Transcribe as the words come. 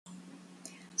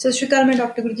ਸਤਿ ਸ਼੍ਰੀ ਅਕਾਲ। ਮੈਂ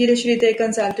ਡਾਕਟਰ ਗੁਰਕੀਰਤ ਸ਼੍ਰੀ ਤੇ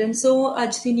ਕੰਸਲਟੈਂਟ। ਸੋ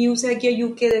ਅੱਜ ਦੀ ਨਿਊਜ਼ ਹੈਗੀ ਹੈ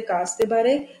ਯੂਕੇ ਦੇ ਕਾਸ ਦੇ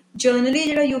ਬਾਰੇ। ਜਰਨਲੀ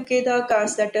ਜਿਹੜਾ ਯੂਕੇ ਦਾ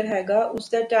ਕਾਸ ਲੈਟਰ ਹੈਗਾ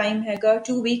ਉਸਦਾ ਟਾਈਮ ਹੈਗਾ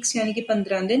 2 ਵੀਕਸ ਯਾਨੀ ਕਿ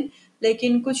 15 ਦਿਨ,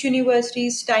 ਲੇਕਿਨ ਕੁਝ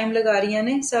ਯੂਨੀਵਰਸਿਟੀਜ਼ ਟਾਈਮ ਲਗਾ ਰਹੀਆਂ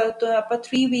ਨੇ ਤਾਂ ਆਪਾਂ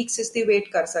 3 ਵੀਕਸ ਇਸ ਦੀ ਵੇਟ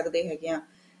ਕਰ ਸਕਦੇ ਹੈਗੇ ਹਾਂ।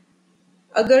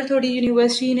 ਅਗਰ ਤੁਹਾਡੀ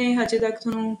ਯੂਨੀਵਰਸਿਟੀ ਨੇ ਹਜੇ ਤੱਕ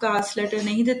ਤੁਹਾਨੂੰ ਕਾਸ ਲੈਟਰ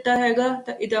ਨਹੀਂ ਦਿੱਤਾ ਹੈਗਾ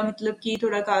ਤਾਂ ਇਹਦਾ ਮਤਲਬ ਕਿ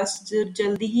ਤੁਹਾਡਾ ਕਾਸ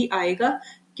ਜਲਦੀ ਹੀ ਆਏਗਾ,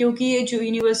 ਕਿਉਂਕਿ ਇਹ ਜੋ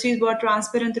ਯੂਨੀਵਰਸਿਟੀਜ਼ ਬਹੁਤ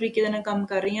ਟਰਾਂਸਪੇਰੈਂਟ ਤਰੀਕੇ ਦੇ ਨਾਲ ਕੰਮ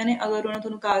ਕਰ ਰਹੀਆਂ ਨੇ। ਅਗਰ ਉਹਨਾਂ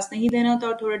ਤੁਹਾਨੂੰ ਕਾਸ ਨਹੀਂ ਦੇਣਾ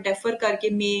ਤਾਂ ਥੋੜਾ ਡੈਫਰ ਕਰਕੇ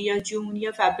ਮਈ ਜਾਂ ਜੂਨ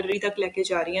ਜਾਂ ਫੈਬਰਰੀ ਤੱਕ ਲੈ ਕੇ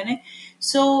ਜਾ ਰਹੀਆਂ ਨੇ।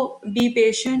 ਸੋ ਬੀ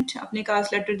ਪੇਸ਼ੈਂਟ, ਆਪਣੇ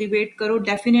ਕਾਸ ਲੈਟਰ ਦੀ ਵੇਟ ਕਰੋ।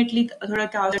 ਡੈਫੀਨੇਟਲੀ ਤੁਹਾਡਾ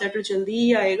ਕਾਸ ਲੈਟਰ ਜਲਦੀ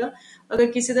ਹੀ ਆਏਗਾ।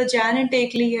 ਅਗਰ ਕਿਸੇ ਦਾ ਜੈਨ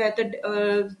ਇਨਟੇਕ ਲਈ ਹੈ ਤਾਂ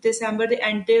ਦਸੰਬਰ ਦੇ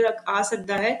ਐਂਡ ਤੱਕ ਆ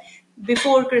ਸਕਦਾ ਹੈ,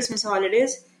 ਬਿਫੋਰ ਕ੍ਰਿਸਮਸ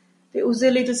ਹੌਲੀਡੇਜ਼। ਤੇ ਉਸਦੇ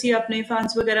ਲਈ ਤੁਸੀਂ ਆਪਣੇ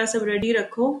ਫੰਡਸ ਵਗੈਰਾ ਸਭ ਰੈਡੀ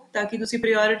ਰੱਖੋ ਤਾਂ ਕਿ ਤੁਸੀਂ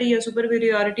ਪ੍ਰਾਇਓਰਿਟੀ ਜਾਂ ਸੁਪਰ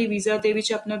ਪ੍ਰਾਇਓਰਿਟੀ ਵੀਜ਼ਾ ਦੇ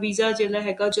ਵਿੱਚ ਆਪਣਾ ਵੀਜ਼ਾ ਜਿਹੜਾ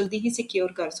ਹੈਗਾ ਜਲਦੀ ਹੀ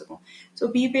ਸਿਕਿਉਰ ਕਰ ਸਕੋ। ਸੋ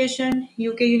B patient.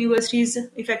 UK universities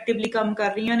effectively ਕੰਮ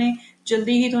ਕਰ ਰਹੀਆਂ ਨੇ।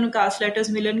 ਜਲਦੀ ਹੀ ਤੁਹਾਨੂੰ ਕਾਸਟ ਲੈਟਰਸ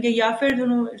ਮਿਲਣਗੇ ਜਾਂ ਫਿਰ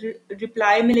ਤੁਹਾਨੂੰ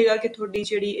ਰਿਪਲਾਈ ਮਿਲੇਗਾ ਕਿ ਤੁਹਾਡੀ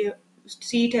ਜਿਹੜੀ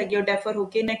ਸੀਟ ਹੈਗੀ ਉਹ ਡੈਫਰ ਹੋ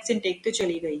ਕੇ ਨੈਕਸਟ ਇਨਟੇਕ ਤੇ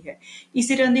ਚਲੀ ਗਈ ਹੈ।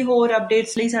 ਇਸੇ ਤਰ੍ਹਾਂ ਦੀ ਹੋਰ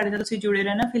ਅਪਡੇਟਸ ਲਈ ਸਾਡੇ ਨਾਲ ਤੁਸੀਂ ਜੁੜੇ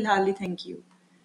ਰਹਿਣਾ। ਫਿਲਹਾਲ ਲਈ ਥੈਂਕ ਯੂ।